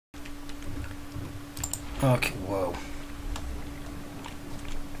Okay, whoa.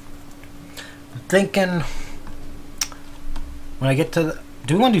 I'm thinking when I get to the,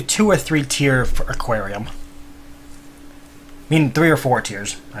 do we want to do 2 or 3 tier for aquarium? I mean 3 or 4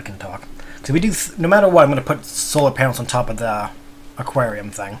 tiers. I can talk. So we do no matter what. I'm going to put solar panels on top of the aquarium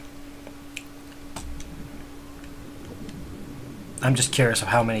thing. I'm just curious of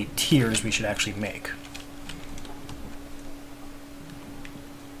how many tiers we should actually make.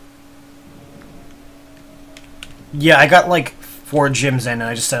 Yeah, I got like 4 gyms in, and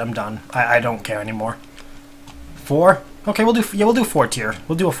I just said I'm done. I don't care anymore. 4? Okay, we'll do 4 tier.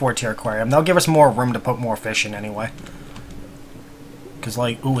 We'll do a 4 tier aquarium. That'll give us more room to put more fish in anyway. Cause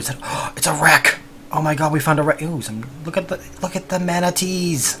like, ooh, it's a wreck. Oh my god, we found a wreck. Ooh, look at the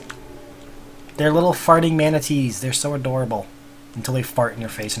manatees. They're little farting manatees. They're so adorable. Until they fart in your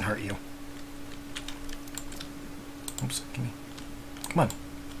face and hurt you. Oops, give me. Come on.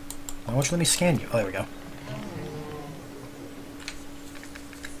 Why won't you let me scan you? Oh, there we go.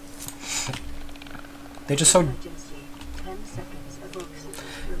 They're just so...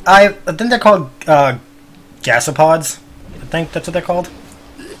 I think they're called gasopods. I think that's what they're called.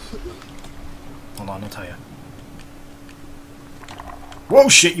 Hold on, I'll tell you. Whoa,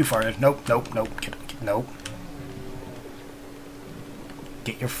 shit, you farted. Nope, nope, nope. Nope.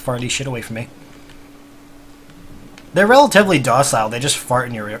 Get your farty shit away from me. They're relatively docile. They just fart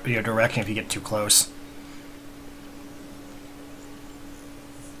in your direction if you get too close.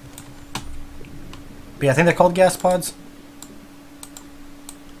 But yeah, I think they're called gas pods.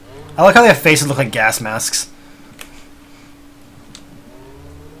 I like how their faces look like gas masks.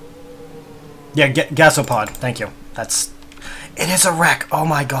 Yeah, gasopod. Thank you. That's... It is a wreck. Oh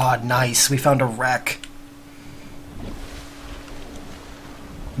my god, nice. We found a wreck.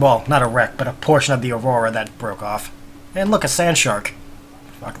 Well, not a wreck, but a portion of the Aurora that broke off. And look, a sand shark.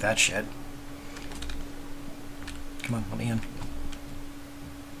 Fuck that shit. Come on, let me in.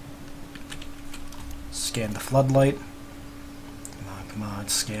 Scan the floodlight. Come on,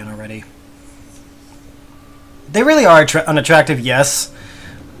 scan already. They really are unattractive, yes.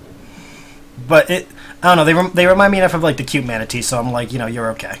 But I don't know, they remind me enough of like the cute manatee, so I'm like, you know,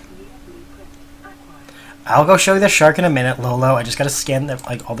 you're okay. I'll go show you the shark in a minute, Lolo. I just gotta scan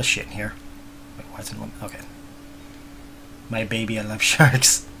like all the shit in here. Wait, why is it one? Okay. My baby, I love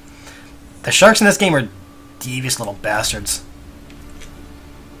sharks. The sharks in this game are devious little bastards.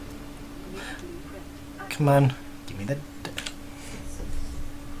 Come on, give me that.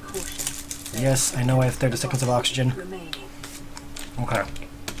 Yes, I know I have 30 seconds of oxygen. Okay.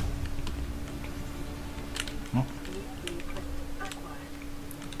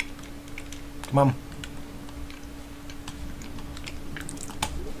 Come on.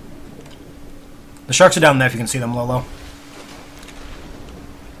 The sharks are down there if you can see them, Lolo.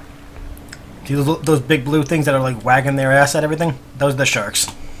 See those big blue things that are like wagging their ass at everything? Those are the sharks.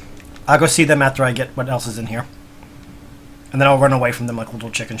 I'll go see them after I get what else is in here. And then I'll run away from them like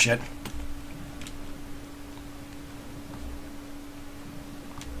little chicken shit.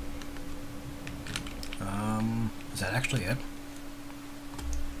 Is that actually it?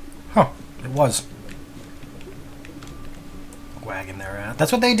 Huh, it was. Wagging their ass.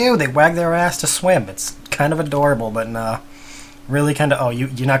 That's what they do. They wag their ass to swim. It's kind of adorable, but really kind of, oh,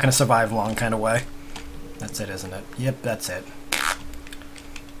 you're not going to survive long kind of way. That's it, isn't it? Yep, that's it.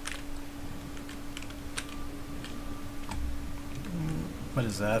 What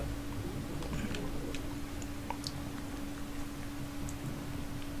is that?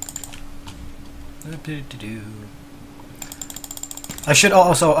 I should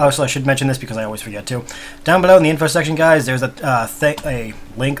also I should mention this because I always forget to. Down below in the info section, guys, there's a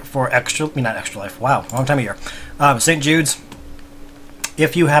link for not extra life. Wow, wrong time of year. St. Jude's.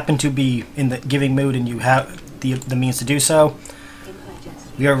 If you happen to be in the giving mood and you have the means to do so,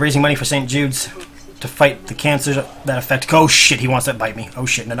 we are raising money for St. Jude's to fight the cancers that affect. Oh shit, he wants to bite me. Oh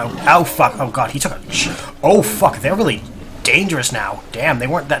shit, no. Oh fuck. Oh god, he took a. Oh fuck, they're really dangerous now. Damn, they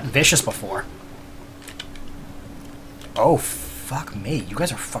weren't that vicious before. Oh fuck me, you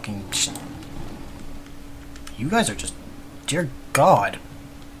guys are fucking. You guys are just. Dear God.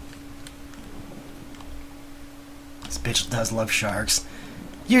 This bitch does love sharks.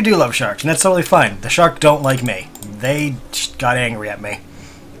 You do love sharks, and that's totally fine. The shark don't like me. They got angry at me.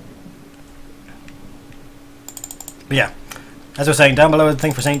 But yeah, as I was saying, down below is the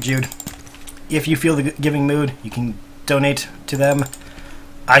thing for St. Jude. If you feel the giving mood, you can donate to them.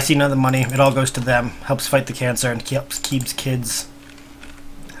 I see none of the money. It all goes to them. Helps fight the cancer and keeps kids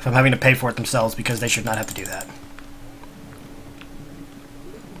from having to pay for it themselves because they should not have to do that.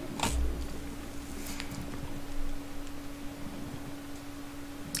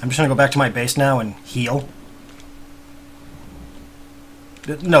 I'm just gonna go back to my base now and heal.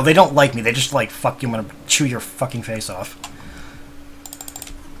 No, they don't like me. They just like, fuck you, I'm gonna chew your fucking face off.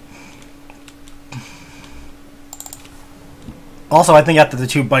 Also, I think after the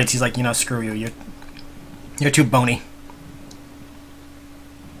 2 bites, he's like, you know, screw you. You're too bony.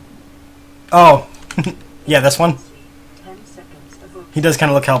 Oh. Yeah, this one. 10 seconds above. He does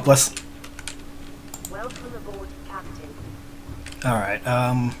kind of look helpless. Welcome aboard, Captain. Alright,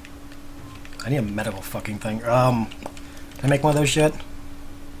 I need a medical fucking thing. Can I make one of those yet?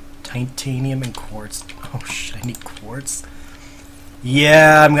 Titanium and quartz. Oh shit, I need quartz.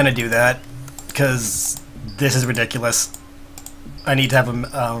 Yeah, I'm gonna do that. Because this is ridiculous. I need to have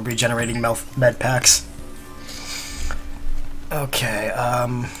a regenerating med packs. Okay,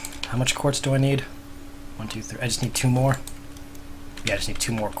 how much quartz do I need? 1, 2, 3. I just need 2 more. Yeah, I just need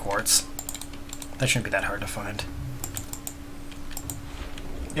 2 more quartz. That shouldn't be that hard to find.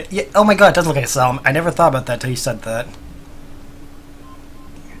 Yeah, oh my god, it does look like a salmon. I never thought about that until you said that.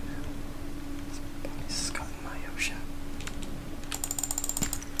 Scott in my ocean.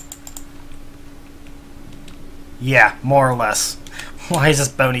 Yeah, more or less. Why is this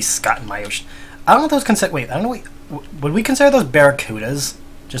bony Scott in my ocean? I don't know if those consider. Wait, I don't know. Would we consider those barracudas?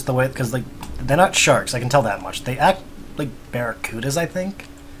 Just the way, because like they're not sharks. I can tell that much. They act like barracudas, I think.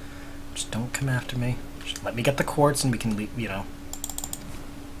 Just don't come after me. Just let me get the quartz, and we can leave. You know.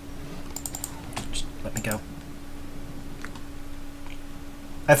 Just let me go.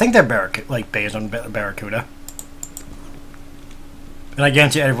 I think they're like based on barracuda. And I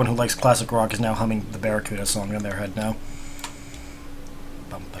guarantee everyone who likes classic rock is now humming the Barracuda song in their head now.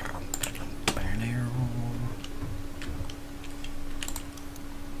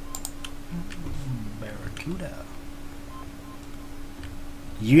 Barracuda.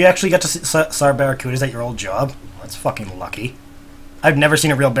 You actually got to saw barracudas at your old job? That's fucking lucky. I've never seen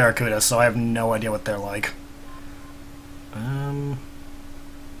a real barracuda, so I have no idea what they're like.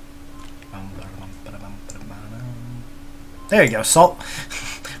 There you go, salt.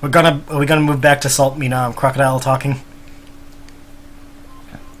 Are we gonna move back to salt crocodile talking?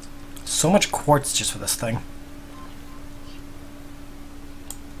 So much quartz just for this thing.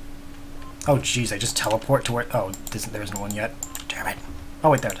 Oh jeez, I just teleport to where. Oh, there isn't one yet. Damn it.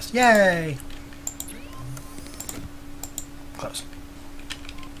 Oh wait, there it is. Yay! Close.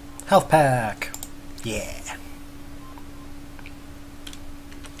 Health pack. Yeah.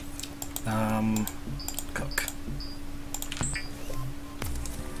 Cook.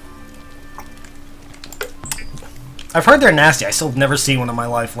 I've heard they're nasty. I still have never seen one in my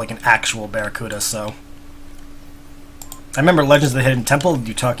life, like an actual barracuda, so... I remember Legends of the Hidden Temple,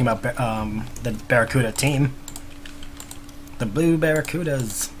 you talking about the barracuda team. The blue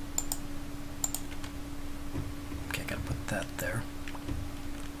barracudas. Okay, gotta put that there.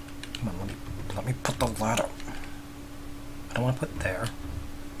 Come on, let me put the ladder. I don't want to put there.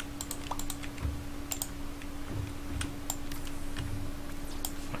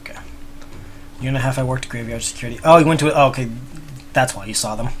 Okay. Year and a half I worked graveyard security. Oh, you went to it. Oh, okay. That's why you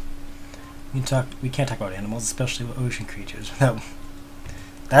saw them. We can't talk about animals, especially with ocean creatures. No.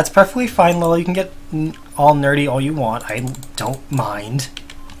 That's perfectly fine, Lila. You can get all nerdy all you want. I don't mind.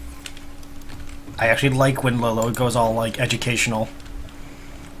 I actually like when Lilo goes all, like, educational.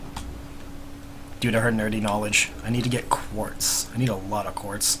 Due to her nerdy knowledge. I need to get quartz. I need a lot of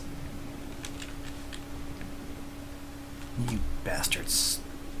quartz. You bastards.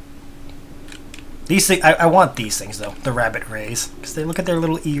 These things, I want these things, though. The rabbit rays. Because they look at their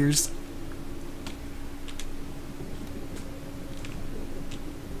little ears.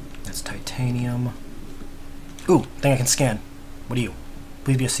 That's titanium. Ooh, thing I can scan. What are you?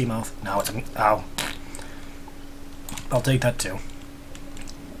 Please be a seamouth. No, it's a... Ow. I'll take that, too.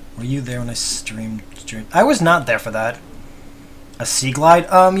 Were you there when I streamed? I was not there for that. A sea glide?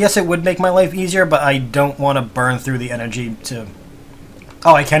 Yes, it would make my life easier, but I don't want to burn through the energy to...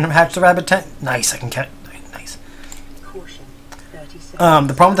 Oh, I can hatch the rabbit tent? Nice, I can catch... Nice.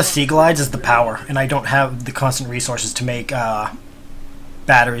 The problem with the sea glides is the power, and I don't have the constant resources to make,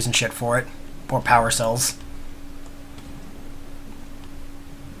 batteries and shit for it. Or power cells.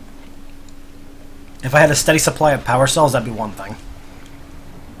 If I had a steady supply of power cells, that'd be one thing.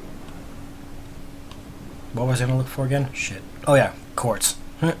 What was I gonna look for again? Shit. Oh yeah, quartz.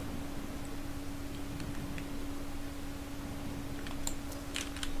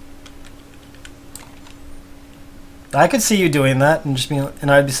 I could see you doing that and just being, and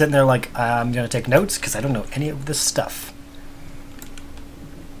I'd be sitting there like, I'm gonna take notes because I don't know any of this stuff.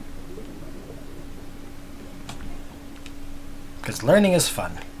 Because learning is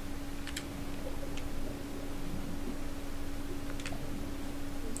fun.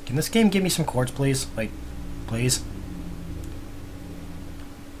 Can this game give me some quartz, please? Like, please?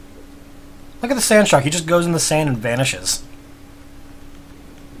 Look at the sand shark. He just goes in the sand and vanishes.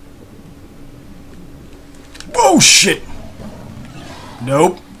 Oh, shit!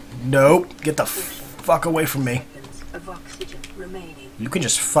 Nope. Nope. Get the fuck away from me. Of oxygen remaining. You can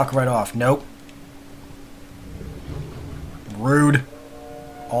just fuck right off. Nope. Rude.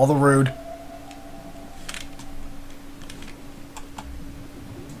 All the rude.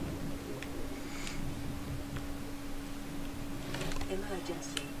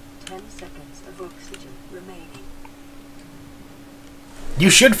 Emergency. 10 seconds of oxygen remaining. You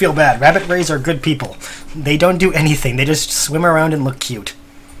should feel bad. Rabbit rays are good people. They don't do anything. They just swim around and look cute.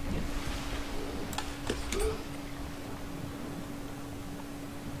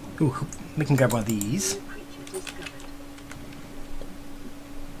 Ooh, we can grab one of these. New creature discovered.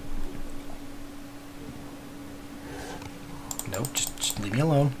 Nope, just leave me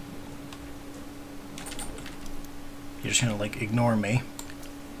alone. You're just gonna, like, ignore me.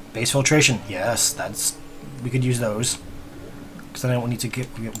 Base filtration. Yes, that's... We could use those. Because then I don't need to get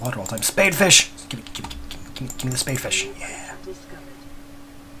water all the time. Spadefish! Give me the spadefish. Yeah. Discovered.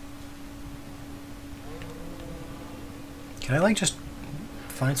 Can I, like, just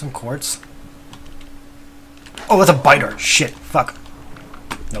find some quartz? Oh, that's a biter. Shit. Fuck.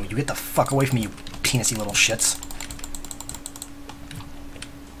 No, you get the fuck away from me, you penisy little shits.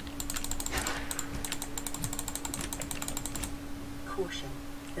 Caution.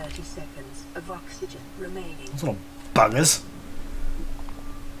 30 seconds of oxygen remaining. Those little buggers.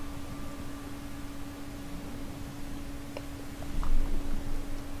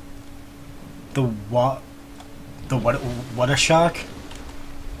 The what? The what a shock?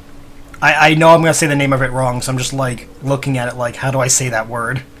 I know I'm gonna say the name of it wrong, so I'm just like looking at it like, how do I say that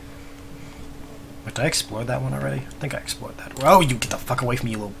word? Wait, did I explore that one already? I think I explored that. Oh, you get the fuck away from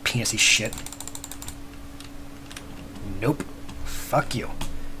me, you little penisy shit. Nope. Fuck you.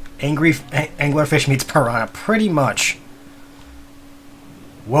 Angry anglerfish meets piranha, pretty much.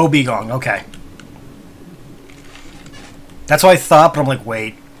 Woe begone. Okay. That's what I thought, but I'm like,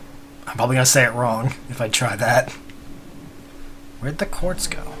 wait. I'm probably gonna say it wrong if I try that. Where'd the quartz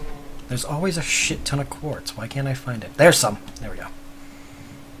go? There's always a shit ton of quartz. Why can't I find it? There's some. There we go.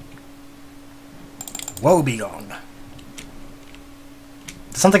 Woe begone.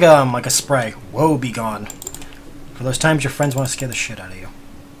 Something like a spray. Woe begone. For those times your friends want to scare the shit out of you.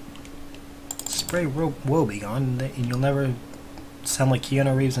 Spray woe begone, and you'll never sound like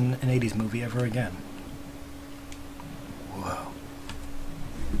Keanu Reeves in an 80s movie ever again. Whoa.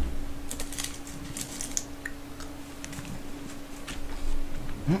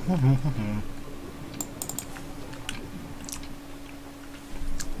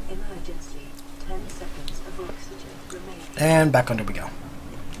 Emergency. 10 seconds of oxygen remaining. And back under we go.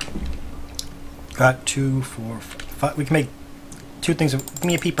 Got 2, 4, 5. We can make 2 things. Give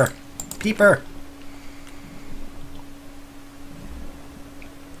me a peeper. Peeper!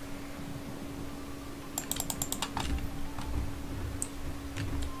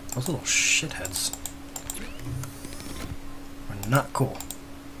 Those little shitheads are not cool.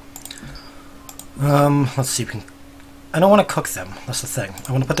 Let's see if we can... I don't want to cook them. That's the thing.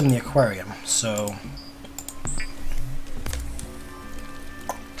 I want to put them in the aquarium, so...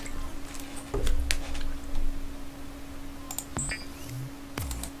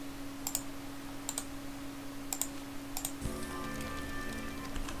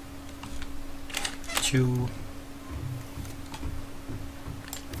 Two...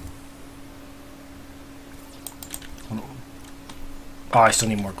 Oh, I still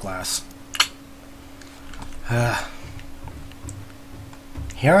need more glass.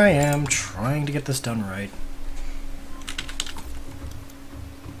 Here I am, trying to get this done right.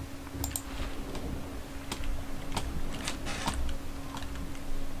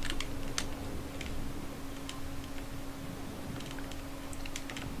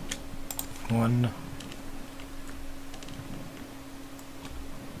 One.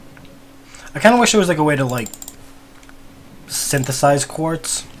 I kind of wish there was like a way to like synthesize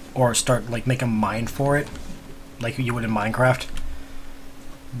quartz or start like make a mine for it, like you would in Minecraft.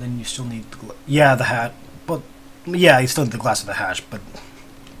 And then you still need the the hat. But yeah, you still need the glass of the hatch. But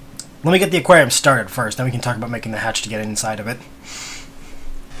let me get the aquarium started first. Then we can talk about making the hatch to get inside of it.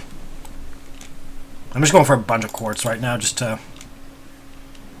 I'm just going for a bunch of quartz right now, just to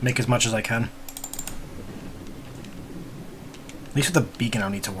make as much as I can. At least with the beacon, I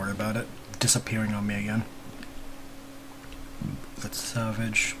don't need to worry about it disappearing on me again. Let's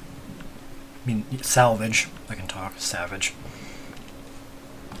salvage. I mean, salvage. I can talk. Savage.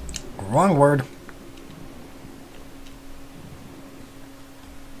 Wrong word.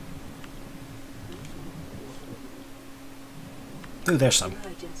 Ooh, there's some.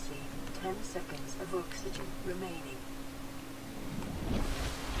 Emergency. 10 seconds of oxygen remaining.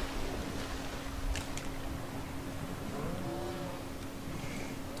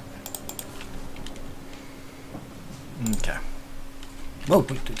 Okay. Whoa,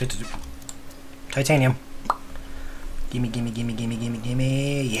 titanium. Gimme, gimme, gimme, gimme, gimme,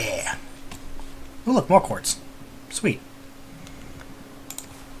 gimme. Yeah. Oh, look, more quartz. Sweet.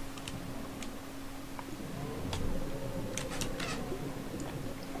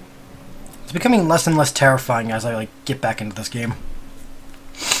 It's becoming less and less terrifying as I, like, get back into this game.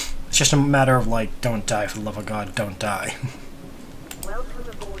 It's just a matter of, like, don't die, for the love of God, don't die. Welcome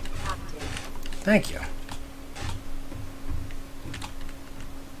aboard, Captain. Thank you.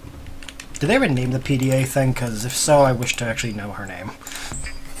 Did they ever name the PDA thing? Because if so, I wish to actually know her name.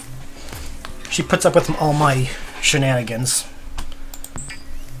 She puts up with all my shenanigans.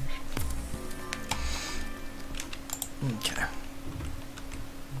 Okay.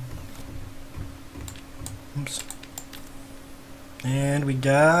 Oops. And we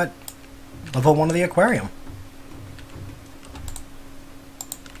got level 1 of the aquarium.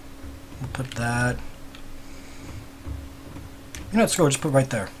 We'll put that. You know what, screw it, just put it right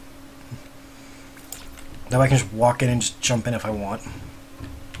there. That way I can just walk in and just jump in if I want.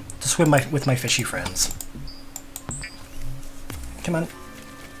 To swim with my fishy friends. Come on.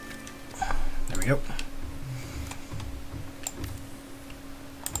 There we go.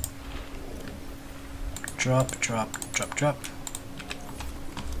 Drop, drop, drop, drop.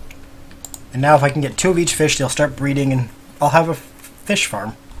 And now if I can get 2 of each fish, they'll start breeding and I'll have a fish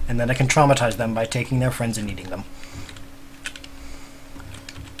farm. And then I can traumatize them by taking their friends and eating them.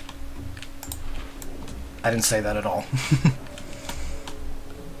 I didn't say that at all.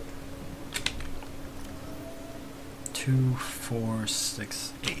 2, 4,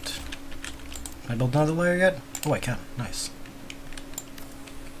 6, 8. Can I build another layer yet? Oh, I can. Nice.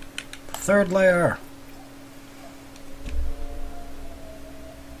 3rd layer.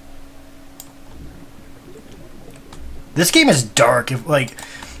 This game is dark. If like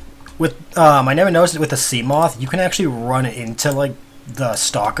with I never noticed it with the sea moth. You can actually run into like the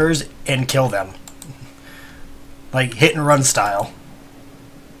stalkers and kill them. Like, hit and run style.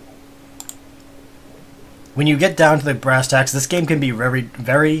 When you get down to the brass tacks, this game can be very,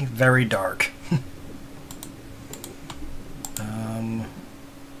 very, very dark.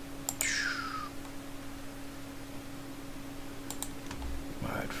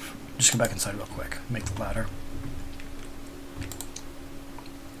 Alright, just go back inside real quick. Make the ladder.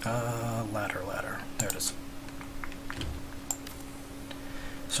 Ladder. There it is.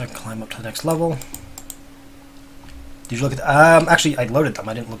 So I can climb up to the next level. Did you look at actually, I loaded them.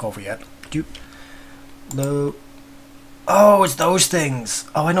 I didn't look over yet. Load. Oh, it's those things.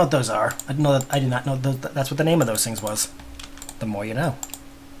 Oh, I know what those are. I didn't know that. I did not know that's what the name of those things was. The more you know.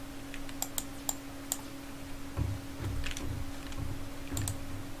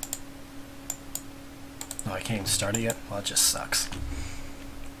 Oh, I can't even start it yet. Well, it just sucks.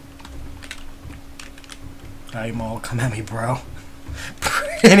 I'm all come at me, bro.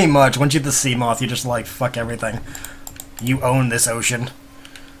 Pretty much. Once you hit the sea moth, you just like fuck everything. You own this ocean.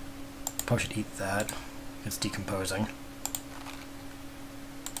 Probably should eat that. It's decomposing.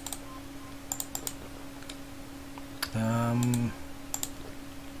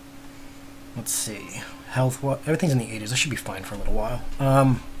 Let's see. Health, what? Everything's in the 80s. I should be fine for a little while.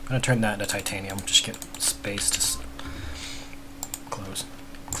 I'm gonna turn that into titanium. Just get space to close.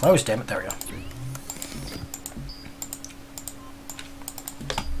 Close, damn it. There we go.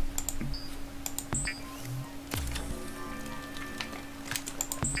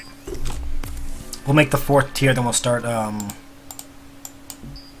 We'll make the 4th tier, then we'll start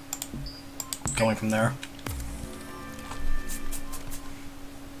going from there.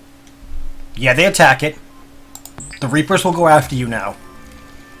 Yeah, they attack it. The Reapers will go after you now.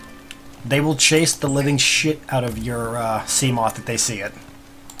 They will chase the living shit out of your sea moth if they see it.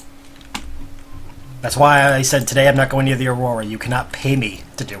 That's why I said today I'm not going near the Aurora. You cannot pay me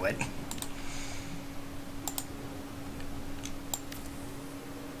to do it.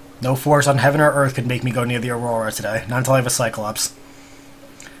 No force on heaven or earth could make me go near the Aurora today. Not until I have a Cyclops.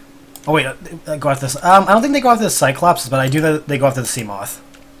 Oh wait, go after this. I don't think they go after the Cyclops, but I do that they go after the Sea Moth.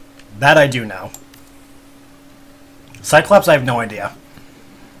 That I do know. Cyclops, I have no idea.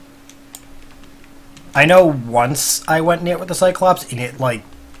 I know once I went near it with the Cyclops, and it, like,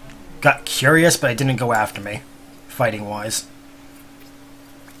 got curious, but it didn't go after me, fighting-wise.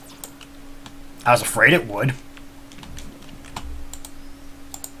 I was afraid it would.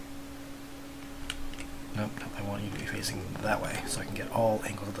 Nope, I want you to be facing that way, so I can get all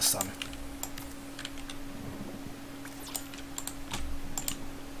angles of the sun.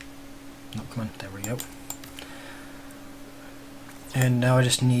 No, come on. There we go. And now I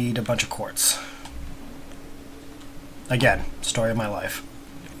just need a bunch of quartz. Again, story of my life.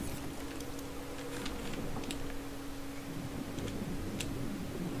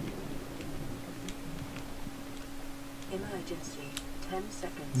 Emergency. 10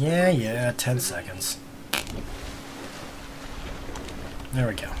 seconds. Yeah, 10 seconds. There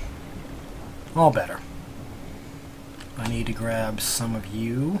we go. All better. I need to grab some of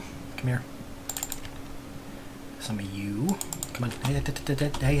you. Come here. Some of you. Come on.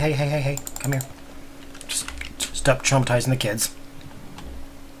 Hey. Come here. Just stop traumatizing the kids.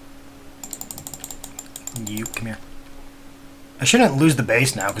 You, come here. I shouldn't lose the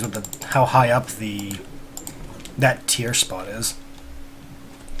base now because of how high up that tier spot is.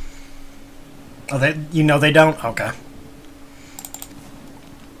 Oh, they don't? Okay.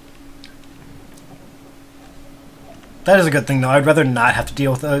 That is a good thing, though. I'd rather not have to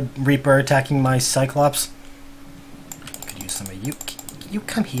deal with a Reaper attacking my Cyclops. Could use some of you. You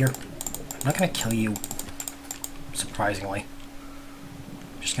come here. I'm not going to kill you. Surprisingly.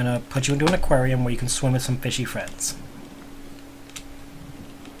 Just going to put you into an aquarium where you can swim with some fishy friends.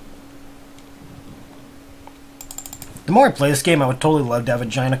 The more I play this game, I would totally love to have a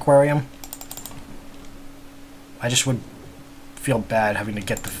giant aquarium. I just would feel bad having to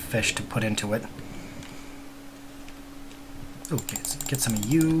get the fish to put into it. Oh, get some of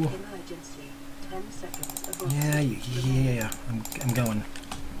you. Emergency. 10 seconds of Yeah. I'm going.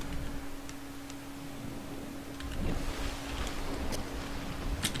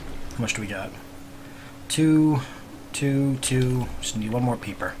 How much do we got? Two. Just need one more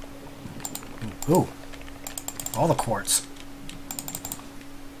peeper. Ooh. All the quartz.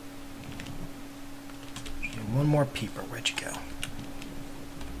 Just need one more peeper. Where'd you go?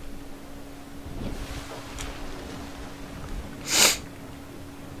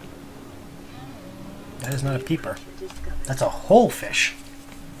 That is not a peeper. That's a whole fish.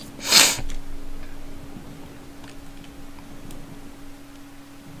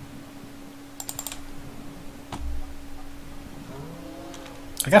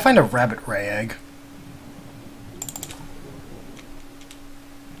 I gotta find a rabbit ray egg.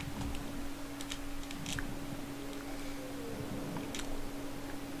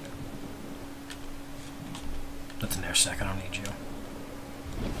 That's an air sac, I don't need you.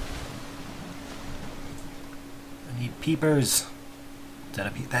 I need peepers. Is that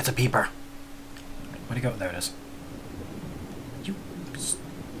a that's a peeper. Where'd it go? There it is. You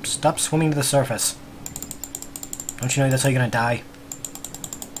stop swimming to the surface. Don't you know that's how you're gonna die?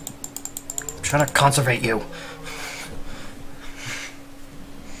 I'm trying to conservate you.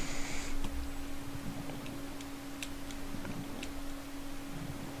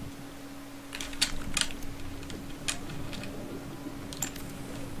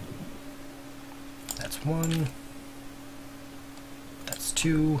 That's one. That's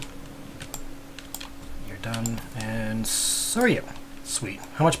two. You're done. And so are you. Sweet.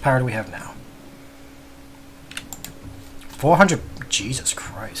 How much power do we have now? 400. Jesus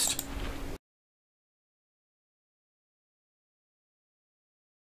Christ.